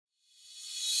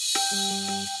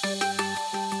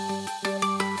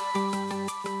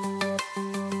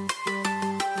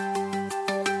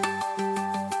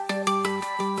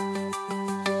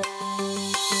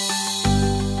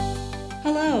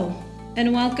Hello,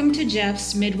 and welcome to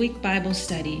Jeff's Midweek Bible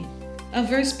Study, a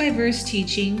verse-by-verse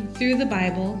teaching through the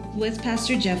Bible with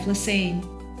Pastor Jeff Lassane.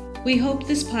 We hope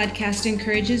this podcast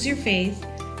encourages your faith,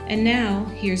 and now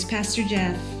here's Pastor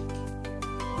Jeff.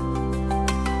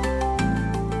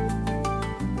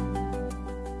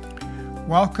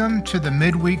 Welcome to the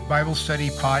Midweek Bible Study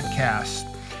Podcast.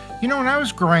 You know, when I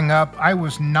was growing up, I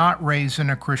was not raised in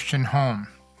a Christian home.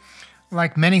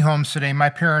 Like many homes today, my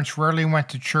parents rarely went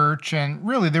to church, and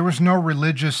really there was no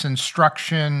religious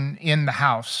instruction in the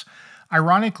house.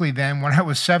 Ironically then, when I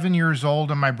was 7 years old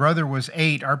and my brother was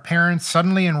 8, our parents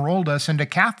suddenly enrolled us into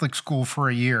Catholic school for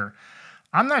a year.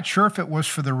 I'm not sure if it was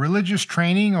for the religious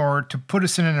training or to put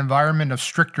us in an environment of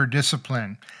stricter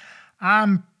discipline.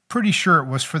 I'm pretty sure it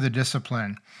was for the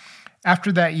discipline. After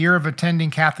that year of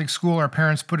attending Catholic school, our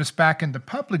parents put us back into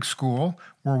public school,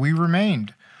 where we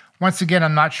remained. Once again,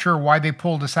 I'm not sure why they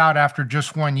pulled us out after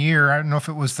just 1 year. I don't know if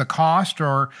it was the cost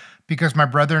or because my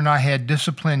brother and I had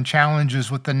discipline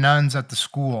challenges with the nuns at the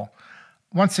school.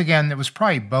 Once again, it was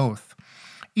probably both.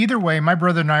 Either way, my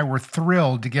brother and I were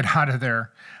thrilled to get out of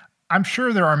there. I'm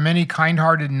sure there are many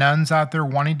kind-hearted nuns out there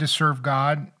wanting to serve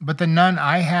God, but the nun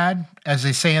I had, as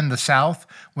they say in the South,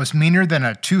 was meaner than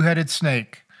a two-headed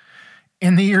snake.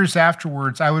 In the years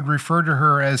afterwards, I would refer to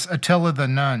her as Attila the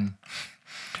Nun.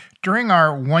 During our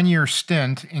 1-year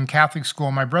stint in Catholic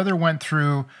school, my brother went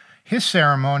through his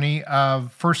ceremony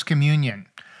of First Communion.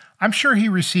 I'm sure he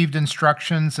received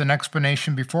instructions and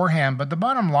explanation beforehand, but the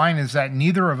bottom line is that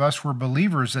neither of us were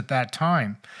believers at that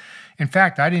time. In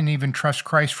fact, I didn't even trust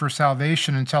Christ for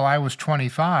salvation until I was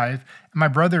 25, and my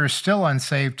brother is still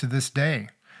unsaved to this day.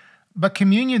 But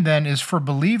communion then is for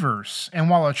believers, and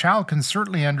while a child can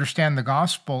certainly understand the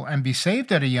gospel and be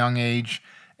saved at a young age,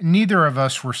 neither of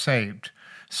us were saved.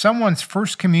 Someone's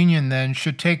first communion then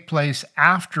should take place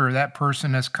after that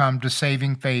person has come to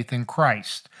saving faith in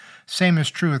Christ. Same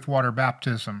is true with water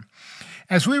baptism.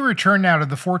 As we return now to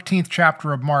the 14th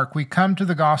chapter of Mark, we come to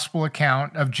the gospel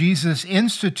account of Jesus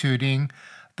instituting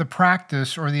the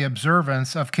practice or the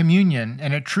observance of communion,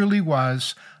 and it truly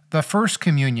was the first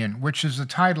communion, which is the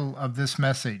title of this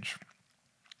message.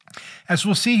 As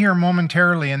we'll see here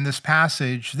momentarily in this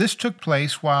passage, this took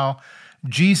place while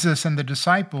Jesus and the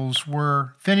disciples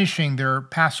were finishing their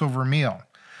Passover meal.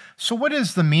 So what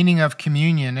is the meaning of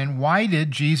communion, and why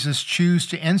did Jesus choose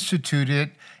to institute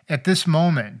it at this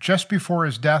moment, just before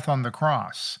his death on the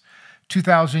cross?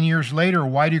 2,000 years later,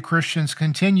 why do Christians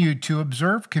continue to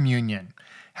observe communion?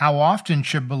 How often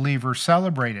should believers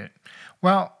celebrate it?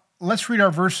 Well, let's read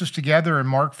our verses together in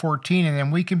Mark 14, and then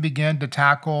we can begin to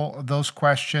tackle those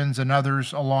questions and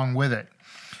others along with it.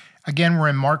 Again, we're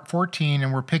in Mark 14,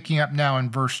 and we're picking up now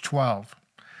in verse 12.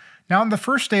 Now on the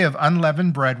first day of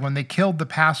unleavened bread, when they killed the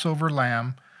Passover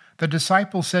lamb, the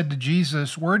disciples said to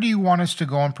Jesus, "Where do you want us to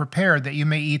go and prepare that you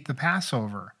may eat the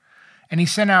Passover?" And he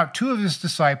sent out 2 of his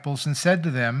disciples and said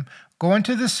to them, "Go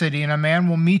into the city, and a man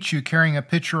will meet you carrying a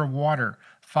pitcher of water.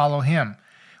 Follow him.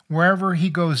 Wherever he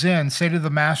goes in, say to the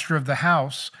master of the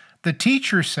house, 'The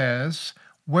teacher says,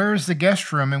 where is the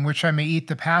guest room in which I may eat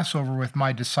the Passover with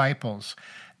my disciples?'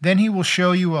 Then he will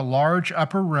show you a large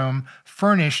upper room,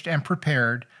 furnished and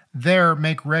prepared. There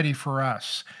make ready for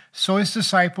us." So his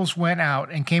disciples went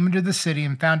out and came into the city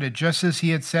and found it just as he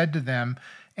had said to them,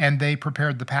 and they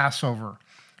prepared the Passover.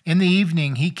 In the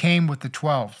evening he came with the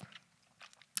 12.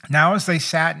 Now as they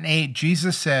sat and ate,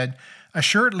 Jesus said,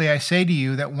 "Assuredly I say to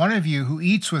you that one of you who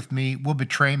eats with me will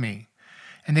betray me."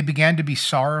 And they began to be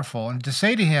sorrowful, and to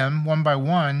say to him one by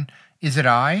one, "Is it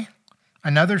I?"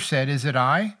 Another said, "Is it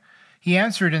I?" He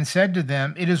answered and said to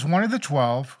them, "It is one of the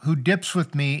 12 who dips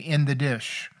with me in the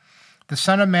dish. The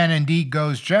Son of Man indeed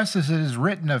goes just as it is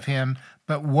written of him,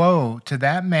 but woe to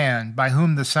that man by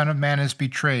whom the Son of Man is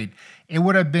betrayed. It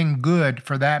would have been good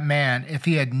for that man if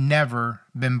he had never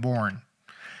been born."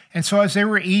 And so as they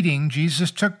were eating,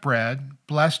 Jesus took bread,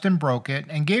 blessed and broke it,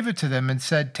 and gave it to them and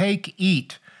said, "Take,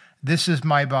 eat, this is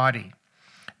my body."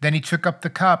 Then he took up the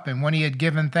cup, and when he had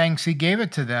given thanks, he gave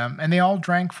it to them, and they all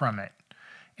drank from it.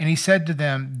 And he said to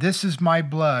them, "This is my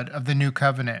blood of the new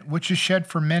covenant, which is shed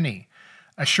for many.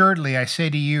 Assuredly, I say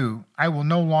to you, I will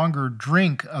no longer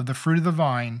drink of the fruit of the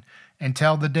vine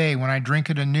until the day when I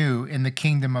drink it anew in the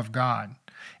kingdom of God."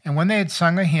 And when they had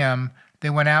sung a hymn,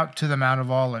 they went out to the Mount of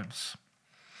Olives.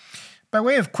 By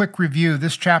way of quick review,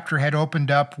 this chapter had opened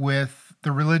up with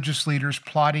the religious leaders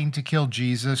plotting to kill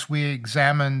Jesus. We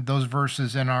examined those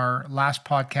verses in our last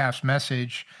podcast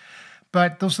message.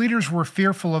 But those leaders were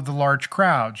fearful of the large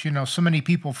crowds, so many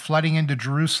people flooding into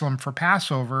Jerusalem for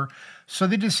Passover, so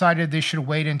they decided they should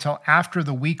wait until after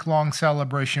the week-long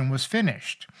celebration was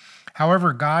finished.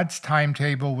 However, God's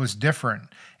timetable was different,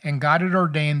 and God had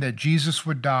ordained that Jesus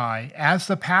would die as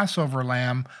the Passover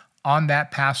lamb on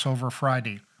that Passover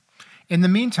Friday. In the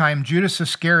meantime, Judas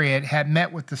Iscariot had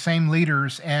met with the same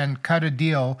leaders and cut a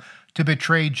deal to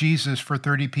betray Jesus for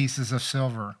 30 pieces of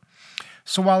silver.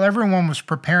 So while everyone was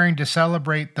preparing to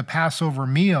celebrate the Passover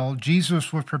meal,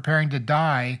 Jesus was preparing to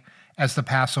die as the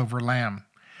Passover lamb.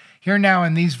 Here now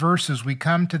in these verses, we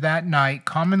come to that night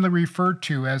commonly referred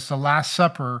to as the Last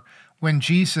Supper, when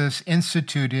Jesus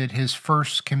instituted his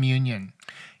first communion.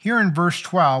 Here in verse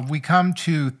 12, we come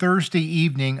to Thursday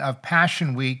evening of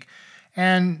Passion Week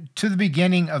and to the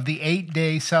beginning of the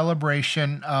 8-day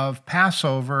celebration of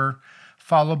Passover,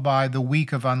 followed by the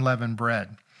week of unleavened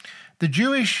bread. The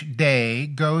Jewish day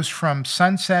goes from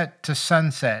sunset to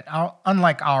sunset,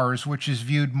 unlike ours, which is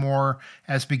viewed more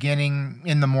as beginning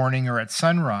in the morning or at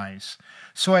sunrise.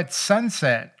 So at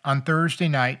sunset on Thursday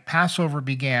night, Passover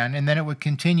began, and then it would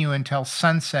continue until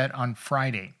sunset on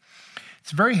Friday.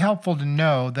 It's very helpful to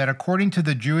know that according to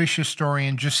the Jewish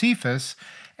historian Josephus,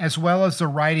 as well as the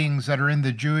writings that are in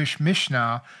the Jewish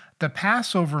Mishnah, the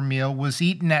Passover meal was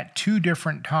eaten at 2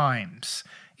 different times.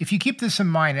 If you keep this in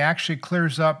mind, it actually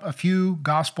clears up a few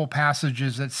gospel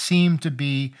passages that seem to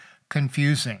be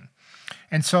confusing.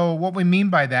 And so what we mean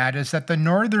by that is that the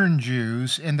northern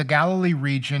Jews in the Galilee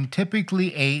region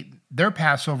typically ate their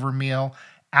Passover meal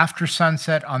after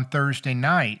sunset on Thursday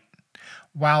night,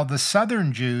 while the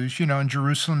southern Jews, in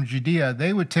Jerusalem, Judea,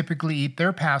 they would typically eat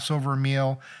their Passover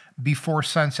meal before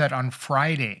sunset on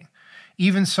Friday.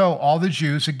 Even so, all the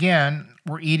Jews, again,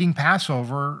 were eating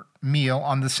Passover meal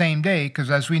on the same day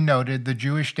because, as we noted, the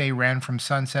Jewish day ran from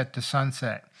sunset to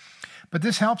sunset. But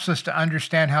this helps us to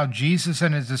understand how Jesus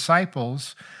and his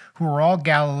disciples, who were all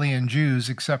Galilean Jews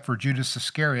except for Judas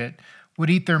Iscariot, would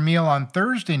eat their meal on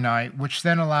Thursday night, which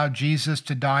then allowed Jesus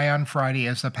to die on Friday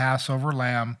as the Passover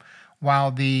lamb, while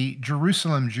the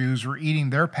Jerusalem Jews were eating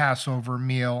their Passover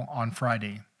meal on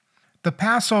Friday. The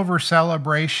Passover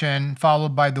celebration,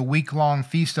 followed by the week-long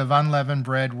Feast of Unleavened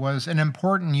Bread, was an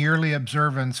important yearly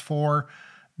observance for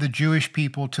the Jewish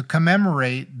people to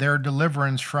commemorate their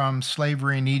deliverance from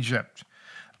slavery in Egypt.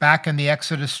 Back in the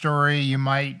Exodus story, you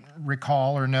might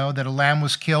recall or know that a lamb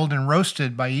was killed and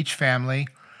roasted by each family,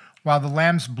 while the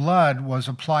lamb's blood was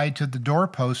applied to the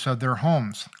doorposts of their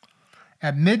homes.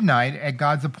 At midnight, at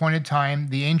God's appointed time,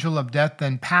 the angel of death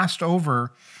then passed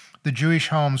over the Jewish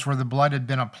homes where the blood had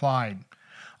been applied.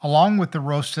 Along with the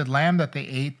roasted lamb that they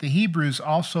ate, the Hebrews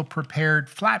also prepared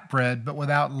flatbread but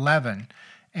without leaven,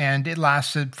 and it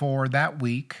lasted for that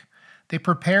week. They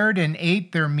prepared and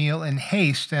ate their meal in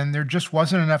haste, and there just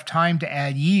wasn't enough time to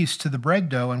add yeast to the bread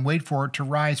dough and wait for it to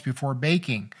rise before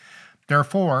baking.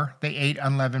 Therefore, they ate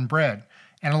unleavened bread.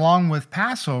 And along with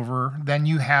Passover, then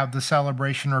you have the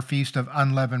celebration or feast of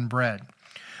unleavened bread.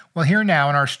 Well, here now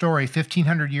in our story,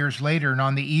 1,500 years later, and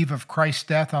on the eve of Christ's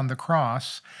death on the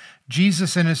cross,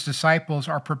 Jesus and his disciples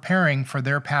are preparing for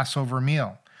their Passover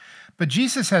meal. But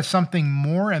Jesus has something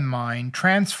more in mind,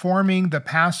 transforming the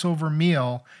Passover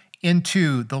meal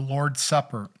into the Lord's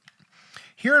Supper.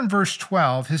 Here in verse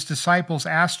 12, his disciples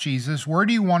ask Jesus, "Where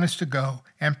do you want us to go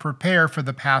and prepare for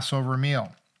the Passover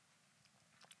meal?"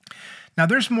 Now,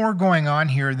 there's more going on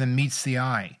here than meets the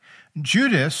eye.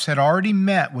 Judas had already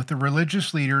met with the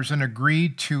religious leaders and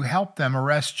agreed to help them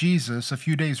arrest Jesus a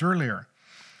few days earlier.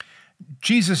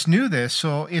 Jesus knew this,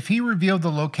 so if he revealed the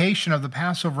location of the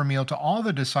Passover meal to all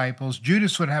the disciples,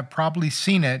 Judas would have probably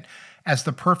seen it as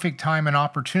the perfect time and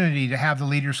opportunity to have the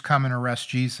leaders come and arrest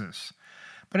Jesus.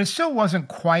 But it still wasn't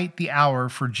quite the hour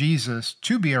for Jesus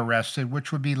to be arrested,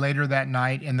 which would be later that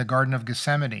night in the Garden of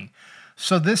Gethsemane.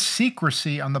 So this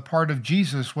secrecy on the part of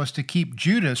Jesus was to keep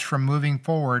Judas from moving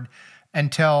forward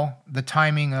until the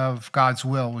timing of God's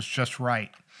will was just right.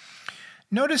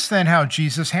 Notice then how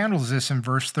Jesus handles this in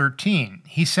verse 13.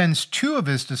 He sends 2 of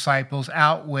his disciples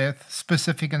out with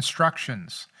specific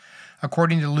instructions.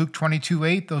 According to Luke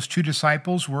 22:8, those 2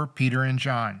 disciples were Peter and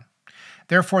John.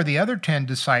 Therefore, the other 10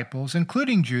 disciples,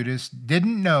 including Judas,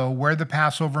 didn't know where the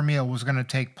Passover meal was going to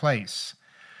take place.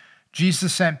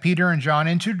 Jesus sent Peter and John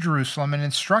into Jerusalem and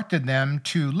instructed them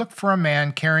to look for a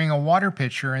man carrying a water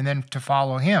pitcher and then to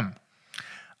follow him.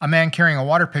 A man carrying a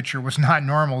water pitcher was not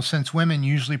normal, since women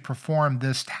usually performed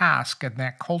this task in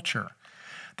that culture.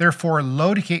 Therefore,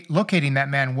 locating that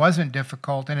man wasn't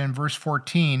difficult, and in verse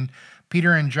 14,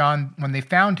 Peter and John, when they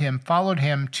found him, followed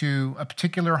him to a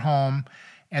particular home,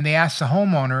 and they asked the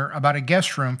homeowner about a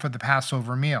guest room for the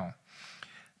Passover meal.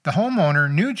 The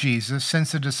homeowner knew Jesus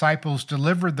since the disciples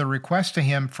delivered the request to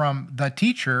him from the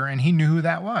teacher, and he knew who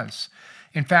that was.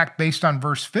 In fact, based on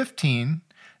verse 15,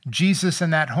 Jesus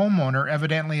and that homeowner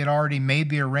evidently had already made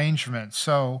the arrangements.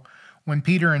 So when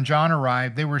Peter and John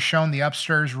arrived, they were shown the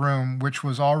upstairs room, which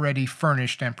was already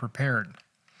furnished and prepared.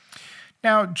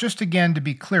 Now, just again to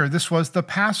be clear, this was the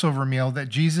Passover meal that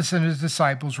Jesus and his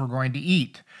disciples were going to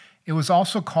eat. It was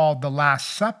also called the Last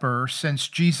Supper since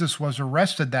Jesus was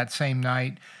arrested that same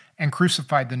night and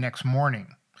crucified the next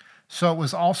morning. So it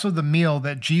was also the meal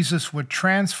that Jesus would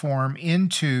transform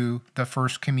into the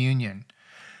First Communion.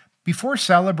 Before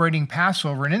celebrating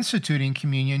Passover and instituting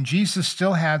communion, Jesus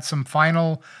still had some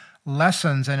final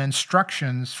lessons and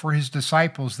instructions for his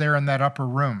disciples there in that upper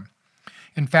room.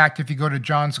 In fact, if you go to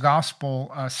John's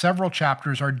Gospel, several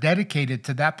chapters are dedicated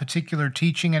to that particular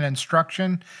teaching and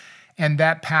instruction, and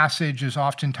that passage is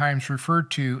oftentimes referred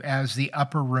to as the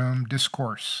upper room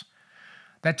discourse.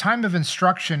 That time of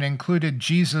instruction included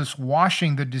Jesus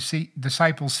washing the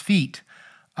disciples' feet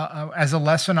as a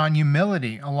lesson on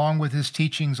humility, along with his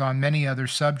teachings on many other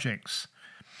subjects.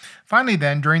 Finally,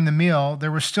 then, during the meal,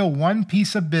 there was still one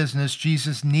piece of business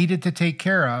Jesus needed to take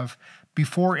care of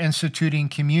before instituting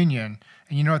communion.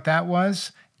 And you know what that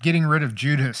was? Getting rid of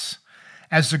Judas.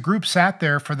 As the group sat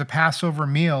there for the Passover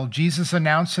meal, Jesus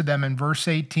announced to them in verse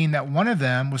 18 that one of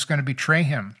them was going to betray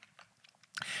him.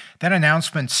 That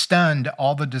announcement stunned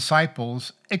all the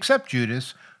disciples, except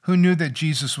Judas, who knew that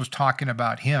Jesus was talking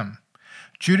about him.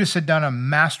 Judas had done a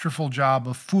masterful job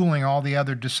of fooling all the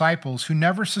other disciples who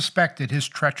never suspected his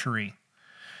treachery.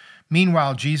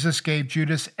 Meanwhile, Jesus gave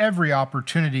Judas every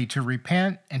opportunity to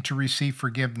repent and to receive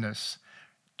forgiveness.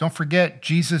 Don't forget,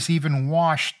 Jesus even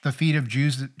washed the feet of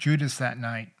Judas that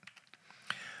night.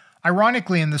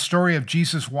 Ironically, in the story of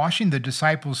Jesus washing the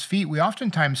disciples' feet, we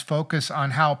oftentimes focus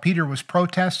on how Peter was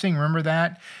protesting. Remember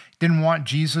that? Didn't want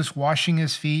Jesus washing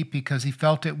his feet because he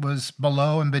felt it was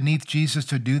below and beneath Jesus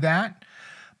to do that.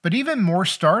 But even more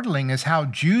startling is how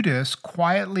Judas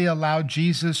quietly allowed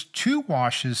Jesus to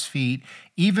wash his feet,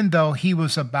 even though he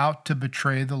was about to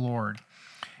betray the Lord.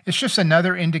 It's just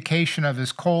another indication of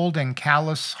his cold and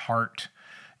callous heart.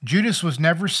 Judas was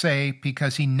never saved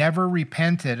because he never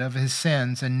repented of his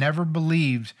sins and never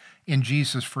believed in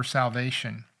Jesus for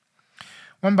salvation.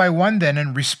 One by one, then,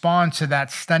 in response to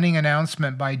that stunning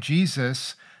announcement by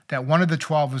Jesus that one of the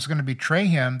 12 was going to betray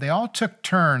him, they all took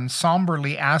turns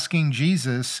somberly asking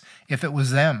Jesus if it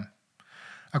was them.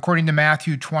 According to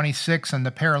Matthew 26 and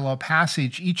the parallel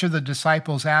passage, each of the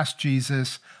disciples asked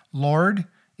Jesus, "Lord,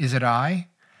 is it I?"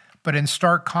 But in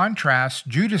stark contrast,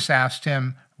 Judas asked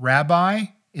him, "Rabbi,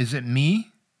 is it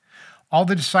me?" All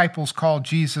the disciples called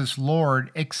Jesus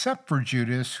Lord except for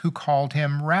Judas, who called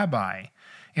him Rabbi.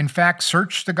 In fact,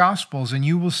 search the Gospels and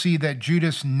you will see that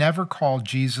Judas never called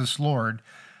Jesus Lord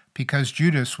because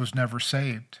Judas was never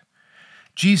saved.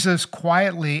 Jesus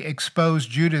quietly exposed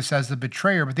Judas as the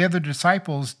betrayer, but the other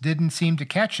disciples didn't seem to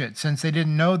catch it since they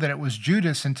didn't know that it was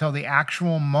Judas until the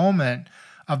actual moment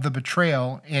of the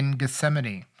betrayal in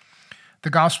Gethsemane. The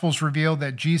Gospels reveal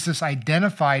that Jesus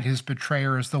identified his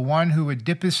betrayer as the one who would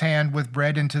dip his hand with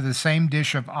bread into the same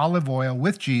dish of olive oil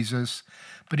with Jesus,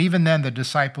 but even then the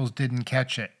disciples didn't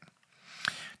catch it.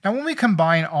 Now, when we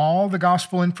combine all the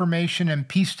gospel information and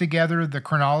piece together the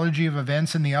chronology of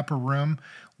events in the upper room,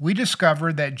 we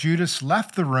discover that Judas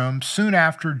left the room soon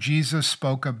after Jesus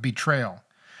spoke of betrayal.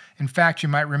 In fact, you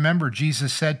might remember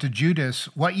Jesus said to Judas,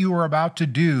 "What you are about to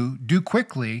do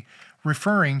quickly,"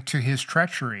 referring to his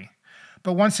treachery.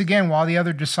 But once again, while the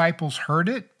other disciples heard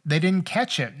it, they didn't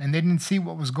catch it and they didn't see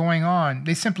what was going on.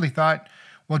 They simply thought,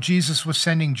 well, Jesus was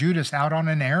sending Judas out on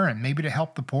an errand, maybe to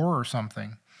help the poor or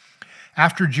something.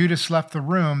 After Judas left the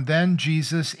room, then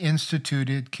Jesus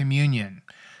instituted communion.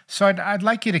 So I'd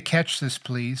like you to catch this,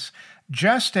 please.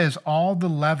 Just as all the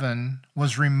leaven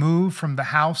was removed from the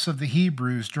house of the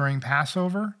Hebrews during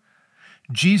Passover,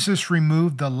 Jesus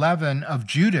removed the leaven of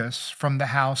Judas from the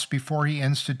house before he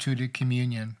instituted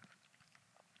communion.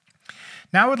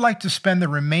 Now I would like to spend the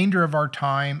remainder of our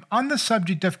time on the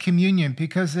subject of communion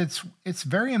because it's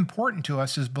very important to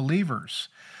us as believers.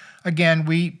 Again,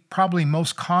 we probably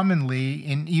most commonly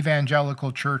in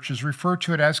evangelical churches refer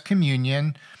to it as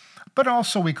communion, but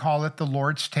also we call it the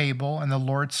Lord's table and the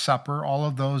Lord's Supper. All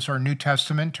of those are New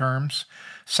Testament terms.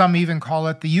 Some even call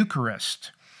it the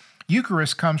Eucharist.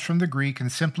 Eucharist comes from the Greek and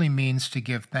simply means to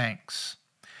give thanks.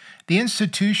 The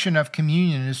institution of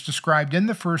communion is described in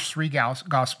the first three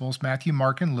Gospels, Matthew,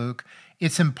 Mark, and Luke.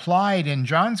 It's implied in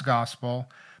John's Gospel,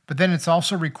 but then it's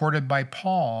also recorded by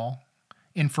Paul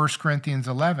in 1 Corinthians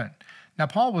 11. Now,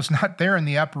 Paul was not there in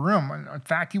the upper room. In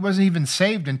fact, he wasn't even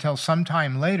saved until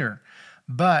sometime later.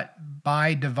 But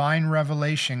by divine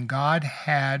revelation, God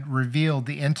had revealed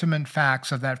the intimate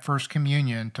facts of that first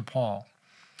communion to Paul.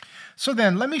 So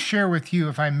then, let me share with you,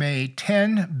 if I may,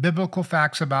 10 biblical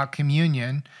facts about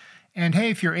communion. And hey,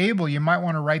 if you're able, you might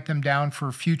want to write them down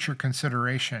for future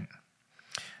consideration.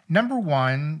 Number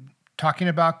one, talking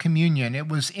about communion, it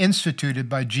was instituted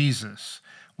by Jesus.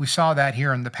 We saw that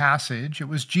here in the passage. It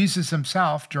was Jesus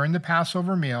himself during the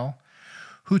Passover meal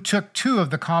who took two of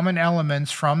the common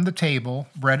elements from the table,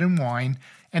 bread and wine,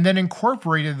 and then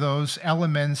incorporated those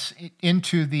elements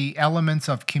into the elements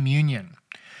of communion.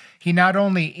 He not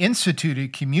only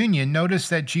instituted communion, notice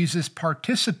that Jesus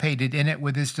participated in it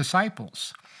with his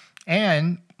disciples.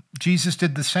 And Jesus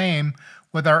did the same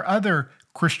with our other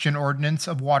Christian ordinance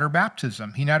of water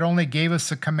baptism. He not only gave us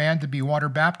the command to be water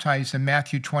baptized in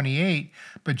Matthew 28,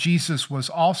 but Jesus was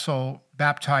also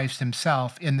baptized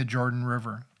himself in the Jordan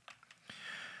River.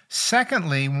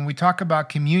 Secondly, when we talk about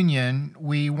communion,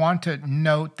 we want to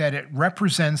note that it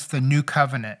represents the new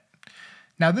covenant.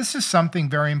 Now, this is something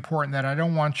very important that I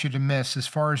don't want you to miss as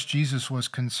far as Jesus was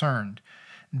concerned.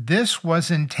 This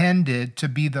was intended to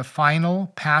be the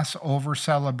final Passover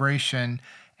celebration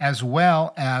as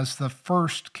well as the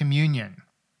first communion.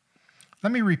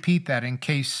 Let me repeat that in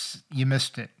case you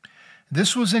missed it.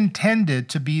 This was intended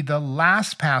to be the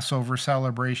last Passover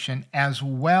celebration as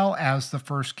well as the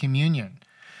first communion.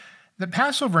 The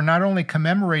Passover not only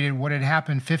commemorated what had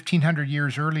happened 1,500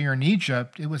 years earlier in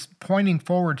Egypt, it was pointing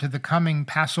forward to the coming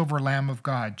Passover Lamb of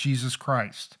God, Jesus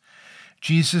Christ.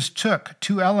 Jesus took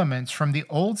two elements from the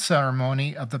old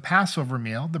ceremony of the Passover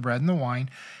meal, the bread and the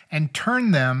wine, and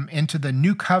turned them into the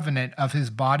new covenant of his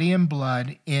body and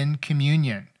blood in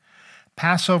communion.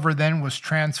 Passover then was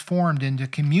transformed into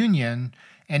communion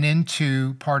and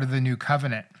into part of the new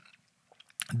covenant.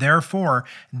 Therefore,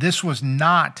 this was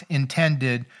not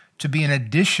intended to be an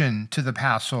addition to the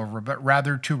Passover, but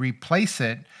rather to replace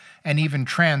it and even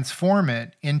transform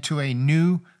it into a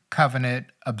new covenant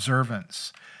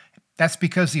observance. That's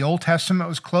because the Old Testament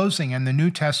was closing and the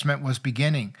New Testament was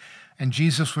beginning, and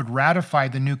Jesus would ratify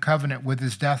the new covenant with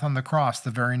his death on the cross the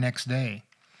very next day.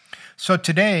 So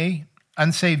today,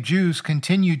 unsaved Jews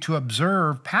continue to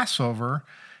observe Passover,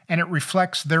 and it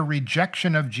reflects their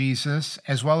rejection of Jesus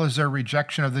as well as their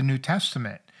rejection of the New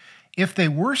Testament. If they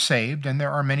were saved, and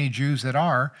there are many Jews that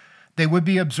are, they would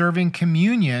be observing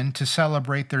communion to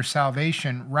celebrate their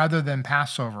salvation rather than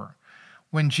Passover.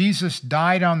 When Jesus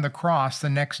died on the cross the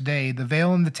next day, the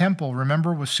veil in the temple,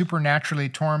 remember, was supernaturally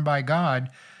torn by God.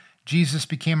 Jesus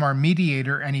became our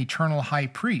mediator and eternal high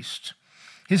priest.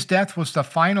 His death was the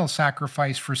final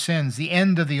sacrifice for sins, the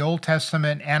end of the Old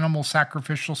Testament animal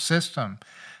sacrificial system,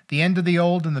 the end of the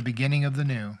old and the beginning of the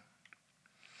new.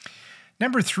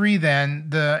 Number three, then,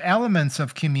 the elements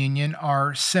of communion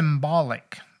are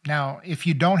symbolic. Now, if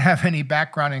you don't have any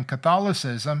background in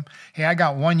Catholicism, hey, I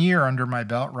got 1 year under my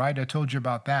belt, right? I told you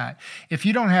about that. If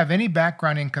you don't have any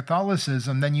background in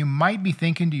Catholicism, then you might be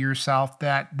thinking to yourself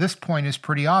that this point is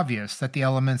pretty obvious, that the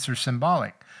elements are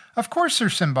symbolic. Of course they're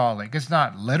symbolic. It's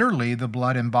not literally the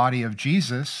blood and body of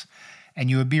Jesus,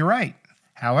 and you would be right.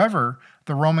 However,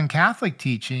 the Roman Catholic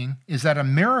teaching is that a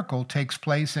miracle takes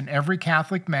place in every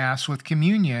Catholic Mass with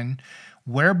communion,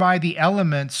 whereby the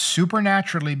elements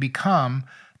supernaturally become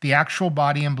the actual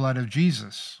body and blood of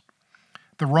Jesus.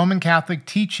 The Roman Catholic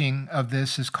teaching of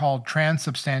this is called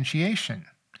transubstantiation.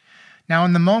 Now,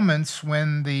 in the moments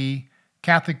when the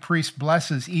Catholic priest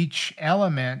blesses each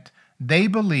element, they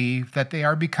believe that they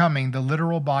are becoming the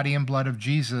literal body and blood of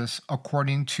Jesus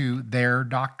according to their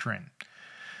doctrine.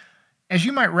 As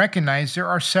you might recognize, there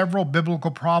are several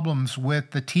biblical problems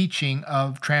with the teaching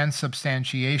of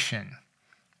transubstantiation.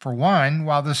 For one,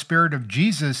 while the Spirit of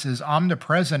Jesus is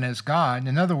omnipresent as God,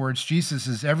 in other words, Jesus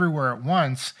is everywhere at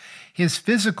once, his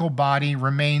physical body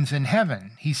remains in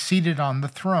heaven. He's seated on the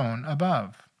throne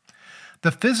above.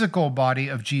 The physical body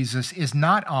of Jesus is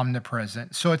not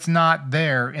omnipresent, so it's not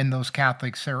there in those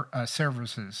Catholic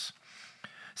services.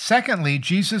 Secondly,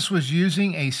 Jesus was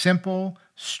using a simple,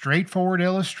 straightforward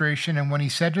illustration, and when he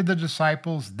said to the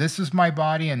disciples, "This is my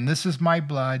body and this is my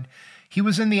blood," he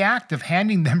was in the act of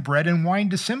handing them bread and wine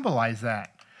to symbolize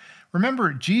that.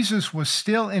 Remember, Jesus was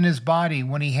still in his body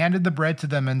when he handed the bread to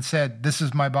them and said, "This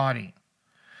is my body."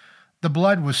 The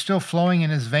blood was still flowing in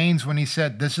his veins when he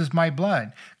said, "This is my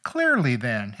blood." Clearly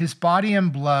then, his body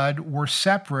and blood were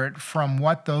separate from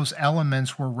what those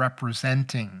elements were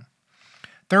representing.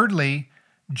 Thirdly,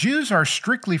 Jews are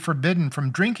strictly forbidden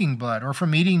from drinking blood or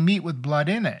from eating meat with blood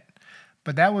in it.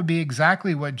 But that would be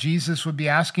exactly what Jesus would be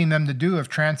asking them to do if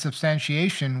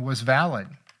transubstantiation was valid.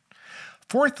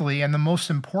 Fourthly, and the most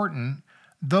important,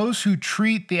 Those who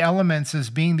treat the elements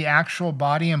as being the actual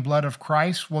body and blood of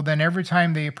Christ, well, then every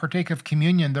time they partake of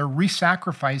communion, they're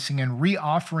re-sacrificing and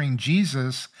re-offering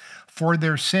Jesus for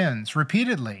their sins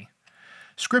repeatedly.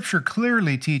 Scripture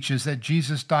clearly teaches that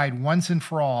Jesus died once and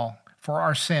for all for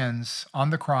our sins on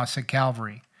the cross at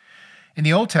Calvary. In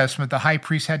the Old Testament, the high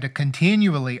priest had to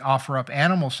continually offer up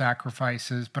animal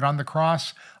sacrifices, but on the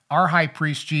cross, our high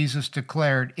priest Jesus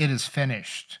declared, "It is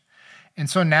finished." And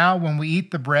so now when we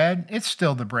eat the bread, it's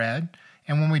still the bread.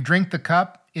 And when we drink the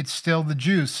cup, it's still the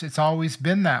juice. It's always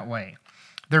been that way.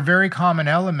 They're very common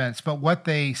elements, but what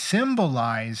they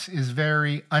symbolize is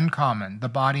very uncommon, the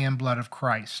body and blood of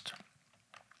Christ.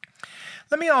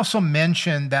 Let me also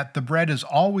mention that the bread is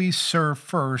always served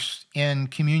first in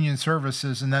communion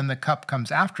services, and then the cup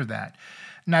comes after that.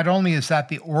 Not only is that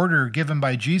the order given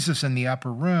by Jesus in the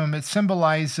upper room, it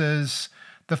symbolizes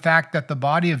the fact that the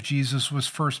body of Jesus was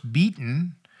first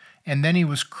beaten, and then he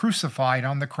was crucified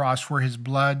on the cross where his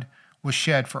blood was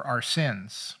shed for our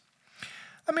sins.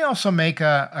 Let me also make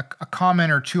a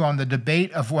comment or two on the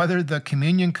debate of whether the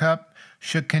communion cup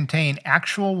should contain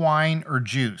actual wine or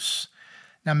juice.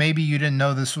 Now, maybe you didn't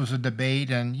know this was a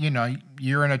debate and,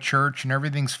 you're in a church and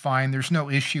everything's fine. There's no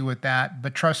issue with that.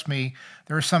 But trust me,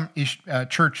 there are some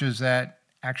churches that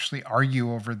actually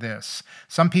argue over this.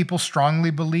 Some people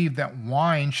strongly believe that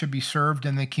wine should be served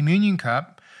in the communion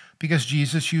cup because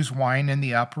Jesus used wine in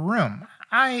the upper room.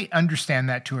 I understand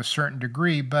that to a certain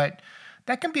degree, but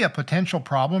that can be a potential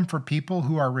problem for people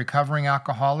who are recovering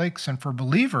alcoholics and for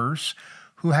believers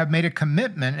who have made a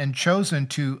commitment and chosen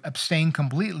to abstain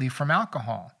completely from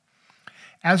alcohol.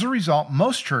 As a result,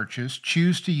 most churches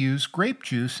choose to use grape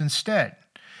juice instead.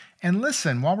 And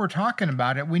listen, while we're talking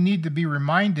about it, we need to be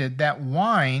reminded that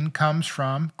wine comes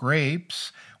from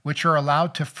grapes, which are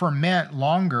allowed to ferment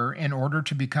longer in order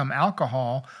to become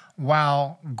alcohol,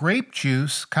 while grape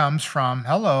juice comes from,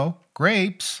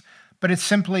 grapes, but it's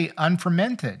simply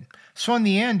unfermented. So in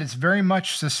the end, it's very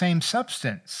much the same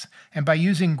substance. And by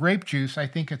using grape juice, I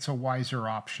think it's a wiser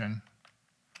option.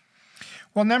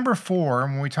 Well, number 4,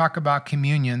 when we talk about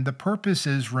communion, the purpose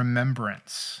is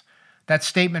remembrance. That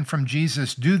statement from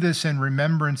Jesus, "Do this in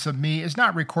remembrance of me," is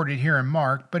not recorded here in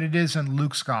Mark, but it is in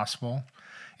Luke's gospel.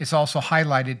 It's also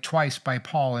highlighted twice by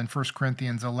Paul in 1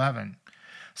 Corinthians 11.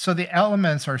 So the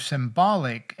elements are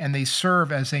symbolic, and they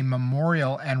serve as a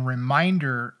memorial and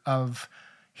reminder of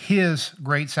his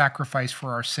great sacrifice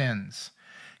for our sins.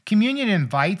 Communion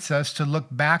invites us to look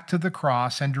back to the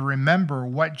cross and to remember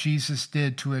what Jesus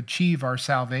did to achieve our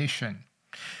salvation.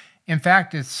 In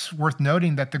fact, it's worth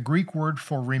noting that the Greek word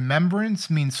for remembrance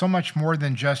means so much more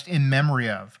than just in memory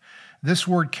of. This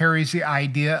word carries the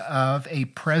idea of a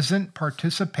present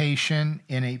participation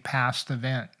in a past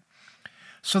event.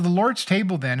 So the Lord's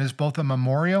table then is both a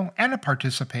memorial and a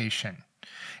participation.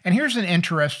 And here's an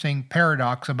interesting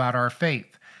paradox about our faith.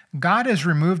 God has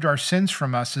removed our sins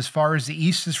from us as far as the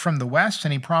east is from the west,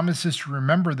 and he promises to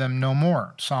remember them no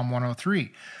more, Psalm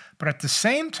 103. But at the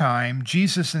same time,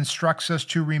 Jesus instructs us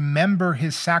to remember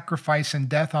his sacrifice and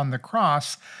death on the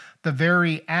cross, the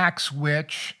very acts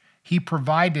which he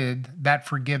provided that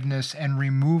forgiveness and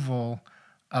removal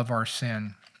of our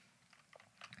sin.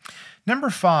 Number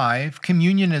 5,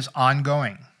 communion is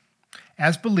ongoing.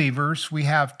 As believers, we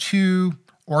have 2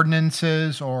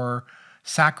 ordinances or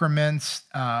sacraments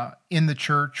in the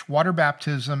church: water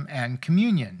baptism and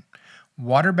communion.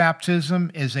 Water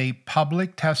baptism is a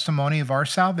public testimony of our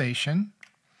salvation.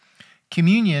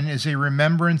 Communion is a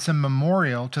remembrance and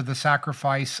memorial to the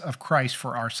sacrifice of Christ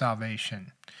for our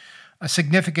salvation. A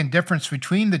significant difference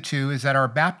between the two is that our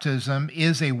baptism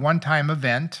is a one-time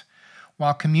event,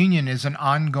 while communion is an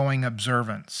ongoing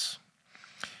observance.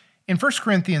 In 1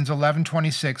 Corinthians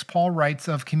 11:26, Paul writes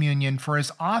of communion, "For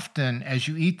as often as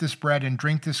you eat this bread and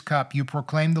drink this cup, you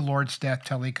proclaim the Lord's death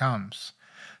till he comes."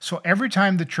 So every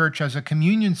time the church has a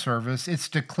communion service, it's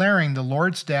declaring the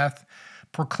Lord's death,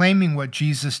 proclaiming what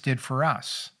Jesus did for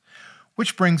us.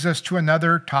 Which brings us to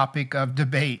another topic of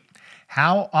debate.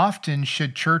 How often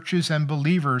should churches and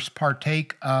believers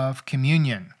partake of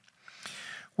communion?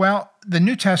 Well, the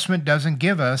New Testament doesn't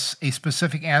give us a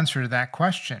specific answer to that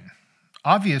question.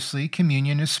 Obviously,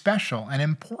 communion is special and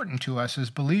important to us as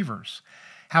believers.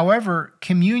 However,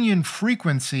 communion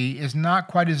frequency is not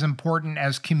quite as important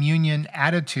as communion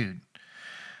attitude.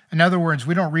 In other words,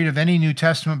 we don't read of any New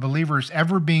Testament believers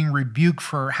ever being rebuked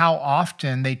for how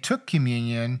often they took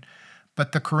communion,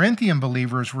 but the Corinthian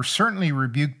believers were certainly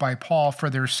rebuked by Paul for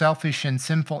their selfish and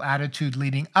sinful attitude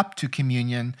leading up to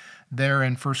communion there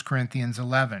in 1 Corinthians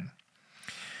 11.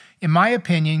 In my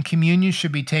opinion, communion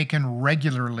should be taken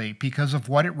regularly because of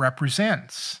what it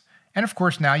represents. And of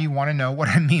course, now you want to know what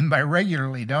I mean by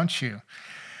regularly, don't you?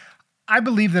 I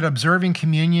believe that observing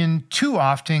communion too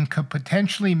often could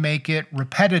potentially make it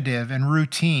repetitive and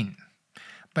routine,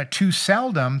 but too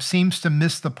seldom seems to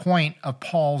miss the point of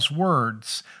Paul's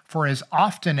words. For as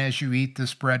often as you eat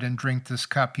this bread and drink this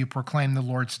cup, you proclaim the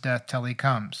Lord's death till he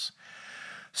comes.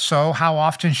 So, how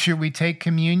often should we take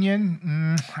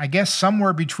communion? I guess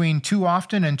somewhere between too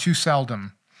often and too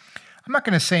seldom. I'm not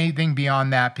going to say anything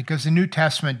beyond that because the New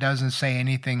Testament doesn't say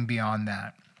anything beyond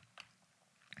that.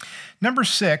 Number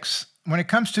 6, when it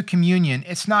comes to communion,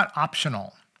 it's not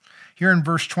optional. Here in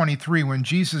verse 23, when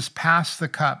Jesus passed the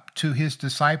cup to his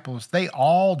disciples, they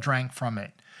all drank from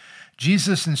it.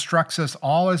 Jesus instructs us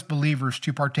all as believers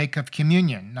to partake of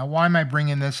communion. Now, why am I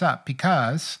bringing this up?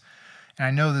 Because, and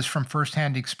I know this from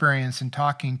firsthand experience in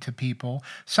talking to people,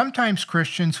 sometimes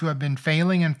Christians who have been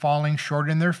failing and falling short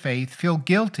in their faith feel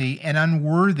guilty and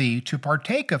unworthy to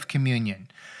partake of communion.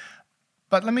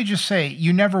 But let me just say,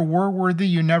 you never were worthy,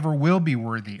 you never will be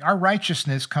worthy. Our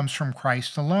righteousness comes from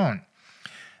Christ alone.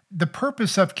 The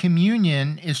purpose of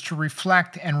communion is to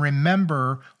reflect and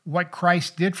remember what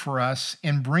Christ did for us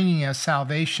in bringing us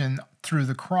salvation through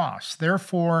the cross.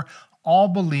 Therefore, all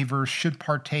believers should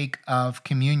partake of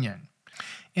communion.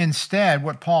 Instead,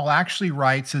 what Paul actually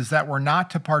writes is that we're not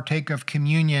to partake of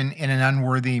communion in an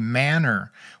unworthy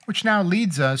manner, which now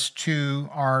leads us to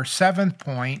our 7th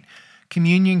point.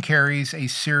 Communion carries a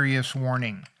serious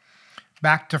warning.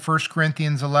 Back to 1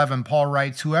 Corinthians 11, Paul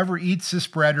writes, "Whoever eats this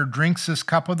bread or drinks this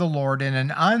cup of the Lord in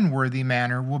an unworthy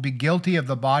manner will be guilty of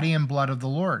the body and blood of the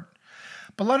Lord.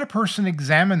 But let a person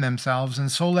examine themselves,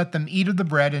 and so let them eat of the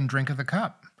bread and drink of the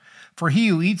cup. For he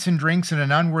who eats and drinks in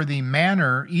an unworthy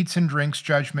manner eats and drinks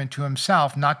judgment to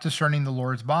himself, not discerning the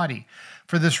Lord's body.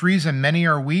 For this reason many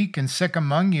are weak and sick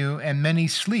among you, and many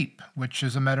sleep," which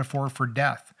is a metaphor for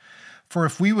death. "For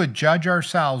if we would judge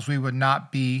ourselves, we would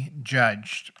not be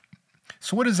judged."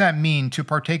 So what does that mean to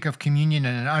partake of communion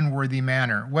in an unworthy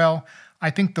manner? Well, I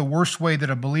think the worst way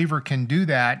that a believer can do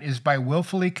that is by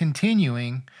willfully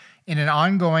continuing in an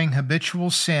ongoing habitual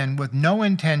sin with no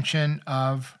intention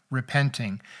of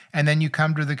repenting. And then you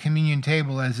come to the communion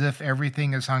table as if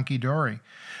everything is hunky-dory.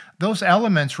 Those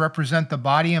elements represent the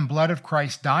body and blood of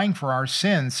Christ dying for our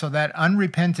sins, so that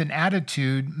unrepentant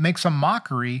attitude makes a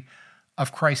mockery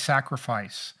of Christ's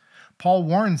sacrifice. Paul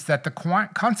warns that the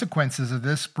consequences of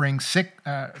this bring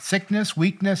sickness,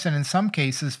 weakness, and in some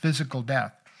cases, physical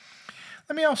death.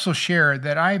 Let me also share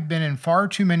that I've been in far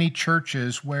too many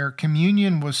churches where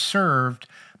communion was served,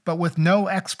 but with no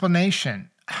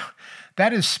explanation.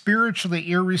 That is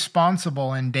spiritually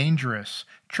irresponsible and dangerous.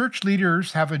 Church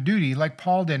leaders have a duty, like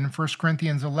Paul did in 1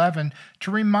 Corinthians 11,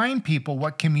 to remind people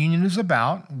what communion is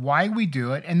about, why we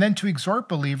do it, and then to exhort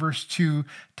believers to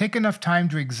take enough time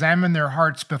to examine their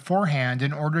hearts beforehand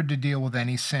in order to deal with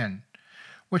any sin.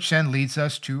 Which then leads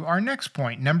us to our next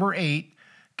point. Number 8,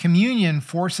 communion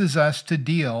forces us to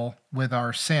deal with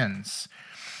our sins.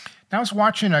 Now, I was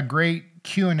watching a great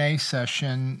Q&A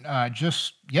session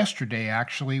just yesterday,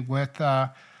 actually, with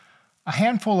a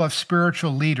handful of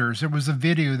spiritual leaders. There was a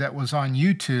video that was on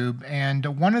YouTube, and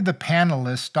one of the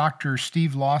panelists, Dr.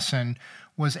 Steve Lawson,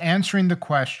 was answering the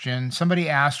question. Somebody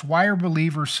asked, why are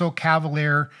believers so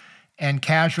cavalier and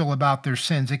casual about their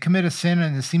sins? They commit a sin,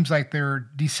 and it seems like they're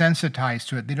desensitized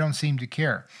to it. They don't seem to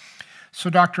care. So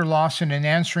Dr. Lawson, in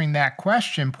answering that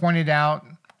question, pointed out,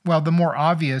 well, the more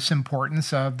obvious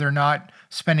importance of they're not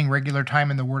spending regular time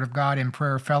in the Word of God, in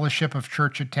prayer, fellowship, of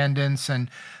church attendance,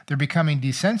 and they're becoming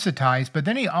desensitized. But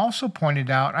then he also pointed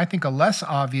out, I think a less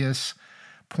obvious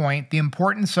point, the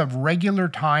importance of regular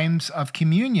times of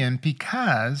communion,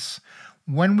 because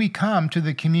when we come to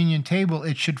the communion table,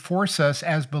 it should force us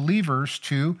as believers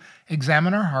to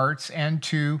examine our hearts and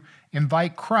to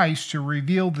invite Christ to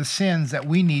reveal the sins that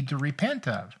we need to repent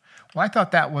of. Well, I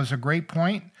thought that was a great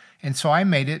point, and so I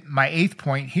made it my 8th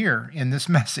point here in this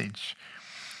message.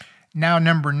 Now,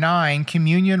 number 9,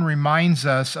 communion reminds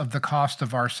us of the cost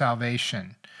of our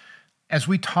salvation. As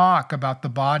we talk about the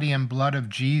body and blood of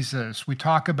Jesus, we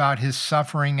talk about his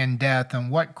suffering and death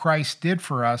and what Christ did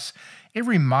for us, it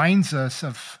reminds us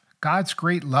of God's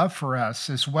great love for us,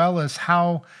 as well as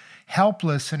how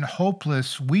helpless and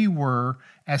hopeless we were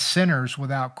as sinners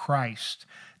without Christ.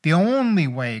 The only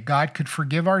way God could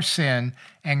forgive our sin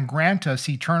and grant us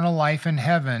eternal life in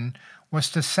heaven was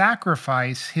to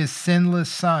sacrifice his sinless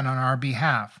Son on our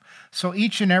behalf. So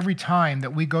each and every time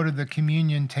that we go to the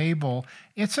communion table,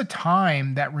 it's a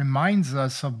time that reminds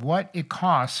us of what it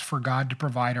costs for God to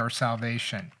provide our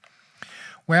salvation.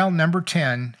 Well, number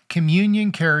 10,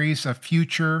 communion carries a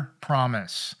future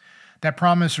promise. That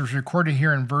promise is recorded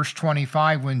here in verse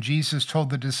 25 when Jesus told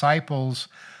the disciples,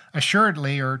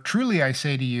 Assuredly, or truly I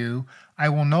say to you, I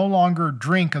will no longer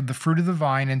drink of the fruit of the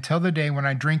vine until the day when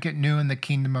I drink it new in the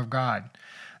kingdom of God.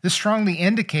 This strongly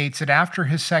indicates that after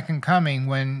his second coming,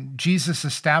 when Jesus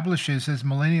establishes his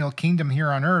millennial kingdom here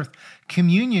on earth,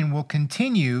 communion will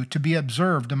continue to be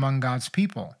observed among God's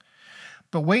people.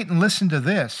 But wait and listen to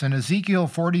this. In Ezekiel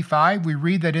 45, we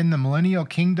read that in the millennial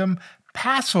kingdom,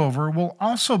 Passover will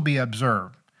also be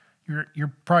observed.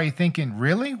 You're probably thinking,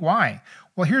 really? Why?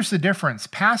 Well, here's the difference.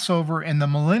 Passover in the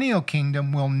millennial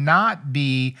kingdom will not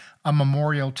be a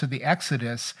memorial to the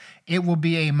Exodus. It will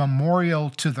be a memorial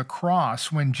to the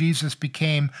cross when Jesus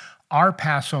became our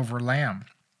Passover lamb.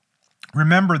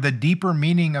 Remember, the deeper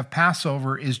meaning of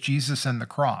Passover is Jesus and the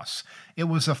cross. It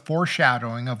was a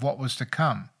foreshadowing of what was to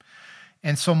come.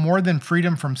 And so more than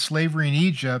freedom from slavery in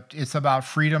Egypt, it's about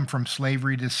freedom from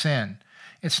slavery to sin.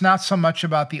 It's not so much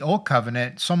about the old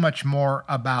covenant, so much more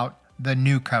about the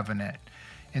new covenant.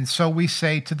 And so we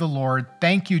say to the Lord,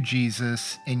 thank you,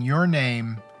 Jesus. In your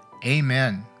name,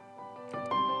 amen.